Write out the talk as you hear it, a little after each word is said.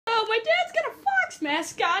my dad's got a fox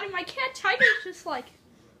mascot, and my cat Tiger's just like,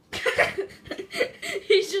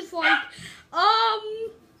 he's just like,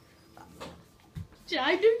 should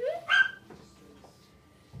I do this?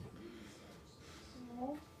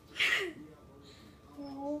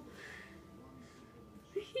 No.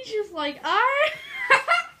 He's just like,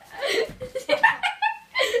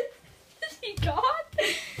 Is he gone?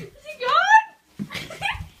 Is he gone?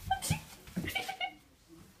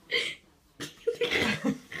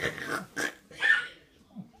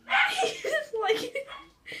 He's just like,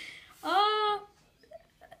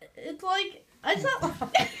 it's like, it's not.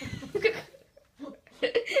 They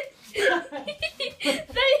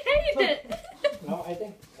hate it. No, I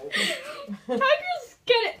think. Tigers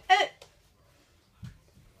get it.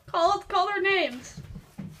 Call their names.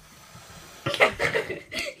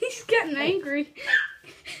 He's getting angry.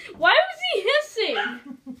 Why was he hissing?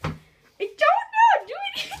 I don't know. Do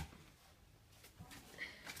it.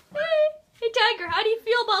 Hey Tiger, how do you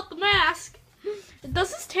feel about the mask?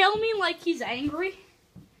 Does his tail mean like he's angry?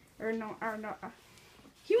 Or no?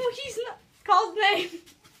 He's not. Call his name.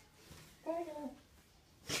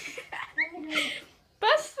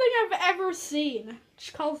 Best thing I've ever seen.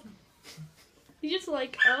 Just calls him. He's just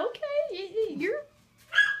like, okay, you're.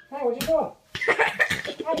 Hey, what you doing?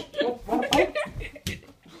 Want to play?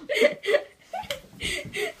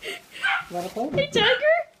 Want to play? Hey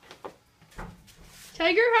Tiger.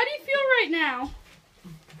 Tiger, how do you feel right now?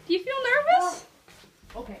 Do you feel nervous?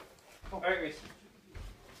 Okay. All right, Reese.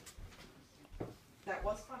 That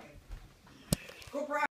was funny. Go, Brian.